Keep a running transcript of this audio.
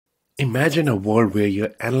Imagine a world where your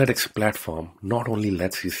analytics platform not only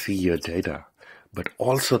lets you see your data, but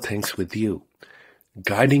also thinks with you,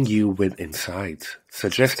 guiding you with insights,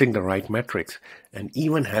 suggesting the right metrics, and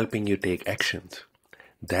even helping you take actions.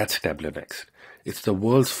 That's Tableau Next. It's the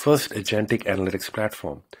world's first agentic analytics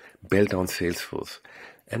platform built on Salesforce.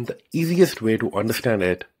 And the easiest way to understand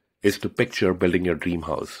it is to picture building your dream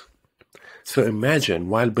house. So imagine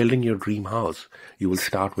while building your dream house, you will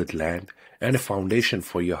start with land and a foundation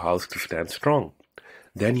for your house to stand strong.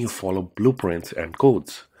 Then you follow blueprints and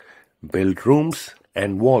codes, build rooms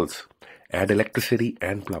and walls, add electricity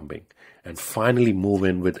and plumbing, and finally move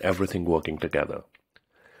in with everything working together.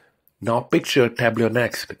 Now picture Tableau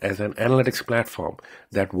Next as an analytics platform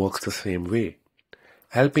that works the same way,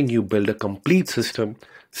 helping you build a complete system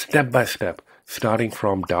step by step, starting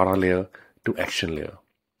from data layer to action layer.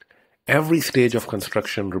 Every stage of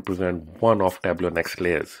construction represents one of Tableau Next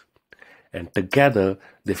layers, and together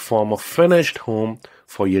they form a finished home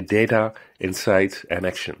for your data, insights, and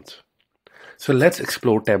actions. So let's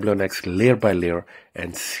explore Tableau Next layer by layer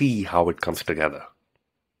and see how it comes together.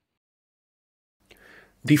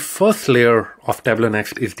 The first layer of Tableau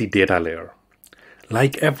Next is the data layer.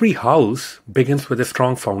 Like every house begins with a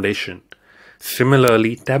strong foundation.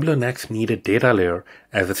 Similarly, Tableau Next needs a data layer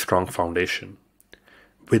as a strong foundation.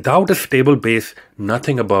 Without a stable base,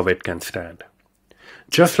 nothing above it can stand.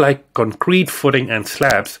 Just like concrete footing and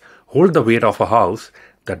slabs hold the weight of a house,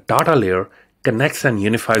 the data layer connects and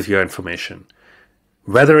unifies your information,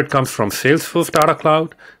 whether it comes from Salesforce Data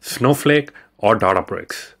Cloud, Snowflake, or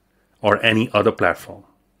Databricks, or any other platform.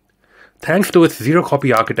 Thanks to its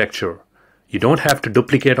zero-copy architecture, you don't have to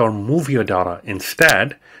duplicate or move your data.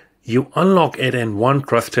 Instead, you unlock it in one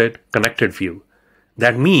trusted, connected view.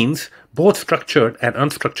 That means both structured and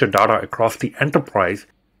unstructured data across the enterprise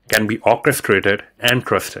can be orchestrated and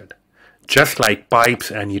trusted, just like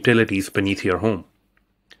pipes and utilities beneath your home.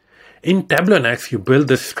 In Tableau Next, you build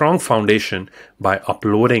this strong foundation by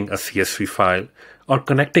uploading a CSV file or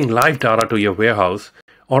connecting live data to your warehouse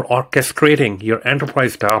or orchestrating your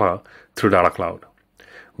enterprise data through Data Cloud.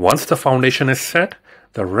 Once the foundation is set,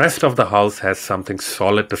 the rest of the house has something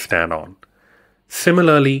solid to stand on.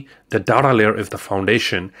 Similarly, the data layer is the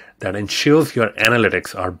foundation that ensures your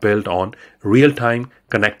analytics are built on real-time,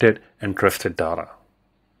 connected, and trusted data.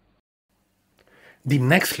 The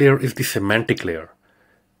next layer is the semantic layer,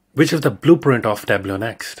 which is the blueprint of Tableau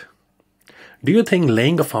Next. Do you think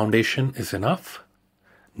laying a foundation is enough?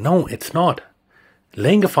 No, it's not.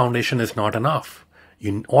 Laying a foundation is not enough.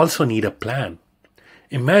 You also need a plan.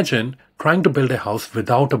 Imagine trying to build a house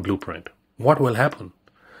without a blueprint. What will happen?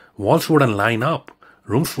 Walls wouldn't line up,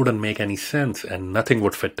 rooms wouldn't make any sense, and nothing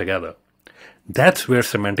would fit together. That's where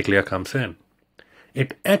semantic layer comes in.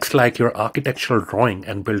 It acts like your architectural drawing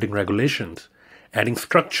and building regulations, adding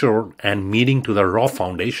structure and meaning to the raw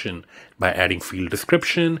foundation by adding field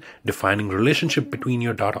description, defining relationship between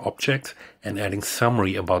your data objects, and adding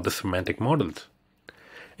summary about the semantic models.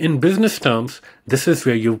 In business terms, this is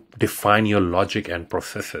where you define your logic and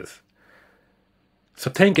processes. So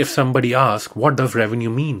think if somebody asks, what does revenue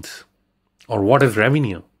means? Or what is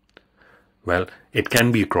revenue? Well, it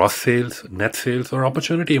can be gross sales, net sales, or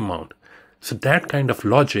opportunity amount. So that kind of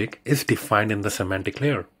logic is defined in the semantic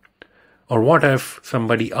layer. Or what if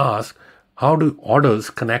somebody asks, how do orders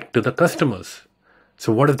connect to the customers?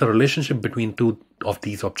 So what is the relationship between two of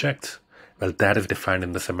these objects? Well, that is defined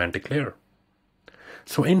in the semantic layer.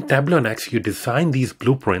 So in Tableau Next, you design these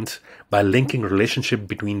blueprints by linking relationship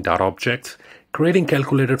between data objects, creating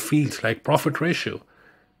calculated fields like profit ratio,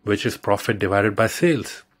 which is profit divided by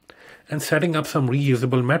sales, and setting up some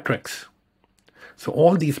reusable metrics. So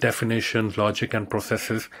all these definitions, logic, and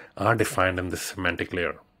processes are defined in this semantic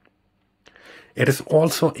layer. It is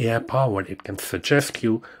also AI powered. It can suggest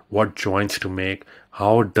you what joins to make,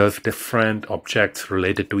 how does different objects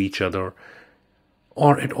related to each other,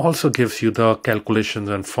 or it also gives you the calculations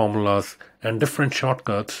and formulas and different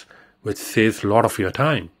shortcuts, which saves a lot of your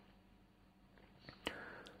time.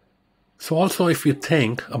 So also if you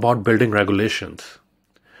think about building regulations,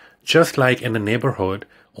 just like in a neighborhood,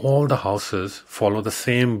 all the houses follow the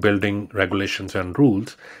same building regulations and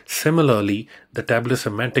rules. Similarly, the Tableau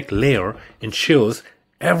semantic layer ensures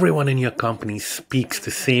everyone in your company speaks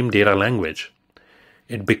the same data language.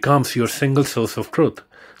 It becomes your single source of truth.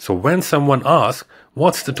 So when someone asks,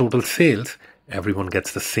 what's the total sales? Everyone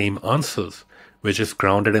gets the same answers, which is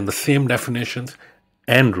grounded in the same definitions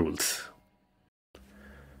and rules.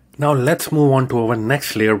 Now let's move on to our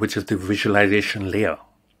next layer, which is the visualization layer.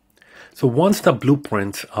 So once the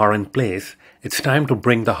blueprints are in place, it's time to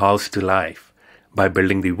bring the house to life by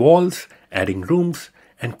building the walls, adding rooms,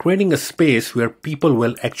 and creating a space where people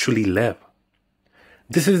will actually live.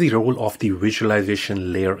 This is the role of the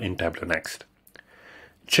visualization layer in Tableau Next.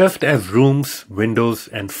 Just as rooms, windows,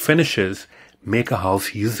 and finishes make a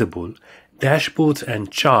house usable, dashboards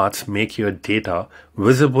and charts make your data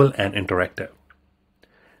visible and interactive.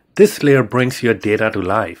 This layer brings your data to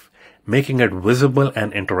life, making it visible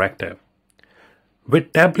and interactive.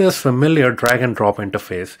 With Tableau's familiar drag and drop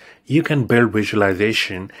interface, you can build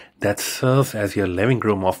visualization that serves as your living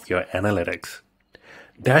room of your analytics.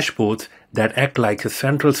 Dashboards that act like a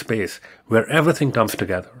central space where everything comes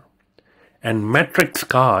together. And metrics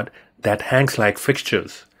card that hangs like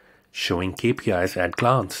fixtures, showing KPIs at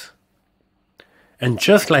glance. And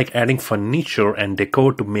just like adding furniture and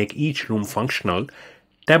decor to make each room functional,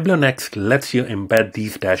 Tableau Next lets you embed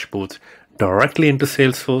these dashboards directly into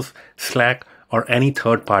Salesforce, Slack, or any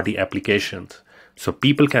third-party applications, so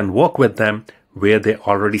people can work with them where they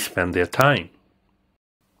already spend their time.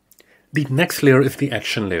 The next layer is the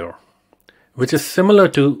action layer, which is similar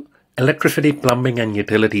to electricity, plumbing, and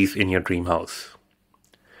utilities in your dream house.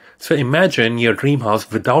 So imagine your dream house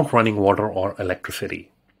without running water or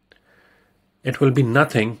electricity. It will be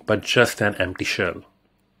nothing but just an empty shell.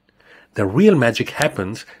 The real magic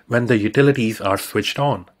happens when the utilities are switched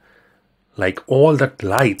on. Like all the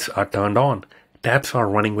lights are turned on, taps are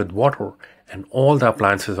running with water, and all the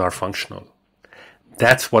appliances are functional.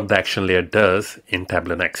 That's what the action layer does in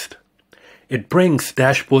Tableau Next. It brings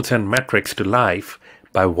dashboards and metrics to life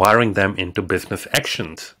by wiring them into business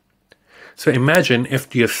actions. So imagine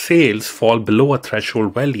if your sales fall below a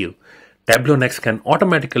threshold value, Tableau Next can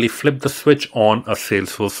automatically flip the switch on a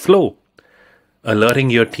Salesforce flow, alerting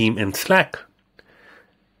your team in Slack.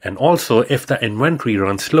 And also, if the inventory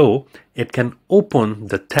runs low, it can open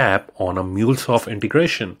the tab on a MuleSoft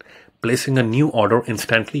integration, placing a new order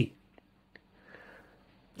instantly.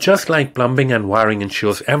 Just like plumbing and wiring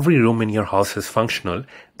ensures every room in your house is functional,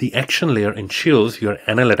 the action layer ensures your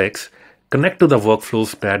analytics connect to the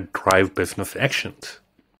workflows that drive business actions.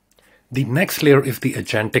 The next layer is the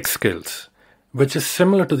Agentic skills, which is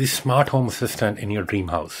similar to the smart home assistant in your dream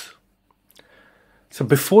house. So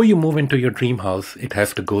before you move into your dream house, it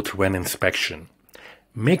has to go through an inspection,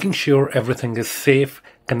 making sure everything is safe,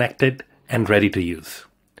 connected, and ready to use.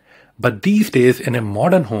 But these days, in a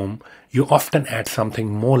modern home, you often add something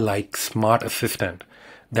more like Smart Assistant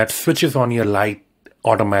that switches on your light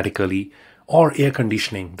automatically, or air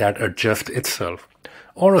conditioning that adjusts itself,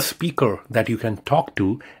 or a speaker that you can talk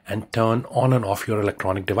to and turn on and off your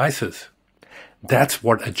electronic devices. That's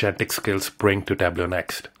what Agentic skills bring to Tableau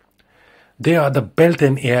Next. They are the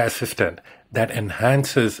built-in AI assistant that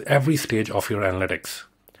enhances every stage of your analytics.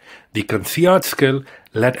 The concierge skill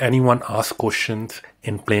let anyone ask questions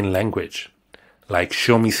in plain language, like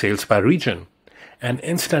show me sales by region, and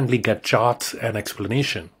instantly get charts and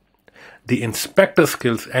explanation. The inspector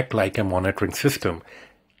skills act like a monitoring system,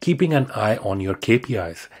 keeping an eye on your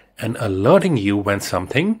KPIs and alerting you when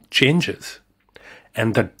something changes.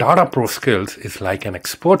 And the data pro skills is like an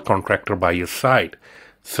expert contractor by your side,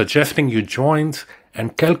 suggesting you joins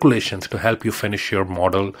and calculations to help you finish your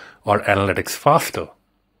model or analytics faster.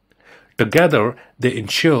 Together, they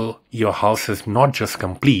ensure your house is not just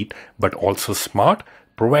complete, but also smart,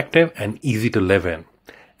 proactive, and easy to live in.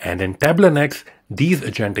 And in Tableau Next, these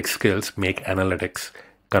agentic skills make analytics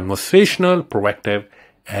conversational, proactive,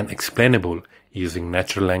 and explainable using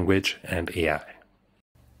natural language and AI.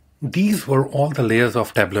 These were all the layers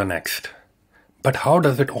of Tableau Next. But how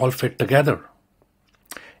does it all fit together?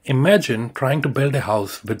 Imagine trying to build a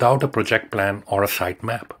house without a project plan or a site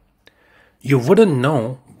map. You wouldn't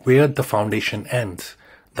know where the foundation ends,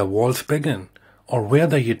 the walls begin, or where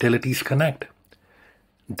the utilities connect.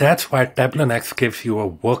 That's why Tableau Next gives you a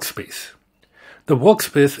workspace. The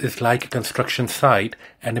workspace is like a construction site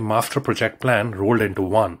and a master project plan rolled into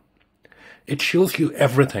one. It shows you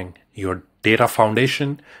everything: your data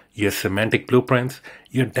foundation, your semantic blueprints,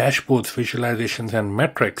 your dashboards, visualizations, and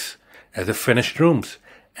metrics as the finished rooms,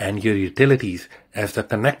 and your utilities as the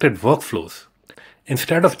connected workflows.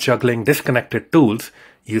 Instead of juggling disconnected tools,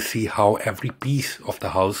 you see how every piece of the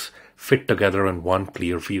house fit together in one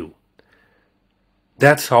clear view.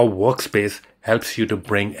 That's how Workspace helps you to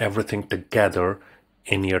bring everything together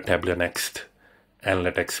in your Tableau Next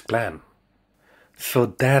analytics plan. So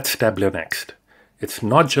that's Tableau Next. It's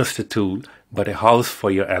not just a tool, but a house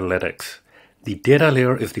for your analytics. The data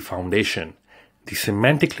layer is the foundation. The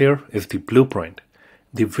semantic layer is the blueprint.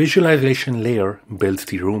 The visualization layer builds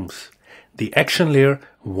the rooms. The action layer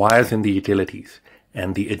wires in the utilities.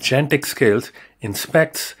 And the agentic skills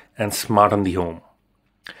inspects and smarten the home.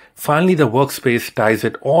 Finally, the workspace ties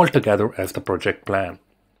it all together as the project plan.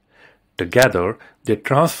 Together, they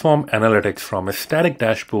transform analytics from a static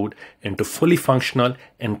dashboard into fully functional,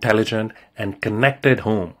 intelligent, and connected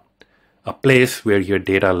home, a place where your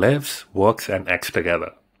data lives, works, and acts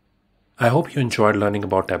together. I hope you enjoyed learning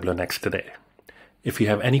about Tableau Next today. If you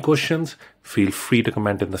have any questions, feel free to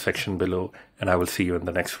comment in the section below, and I will see you in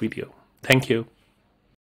the next video. Thank you.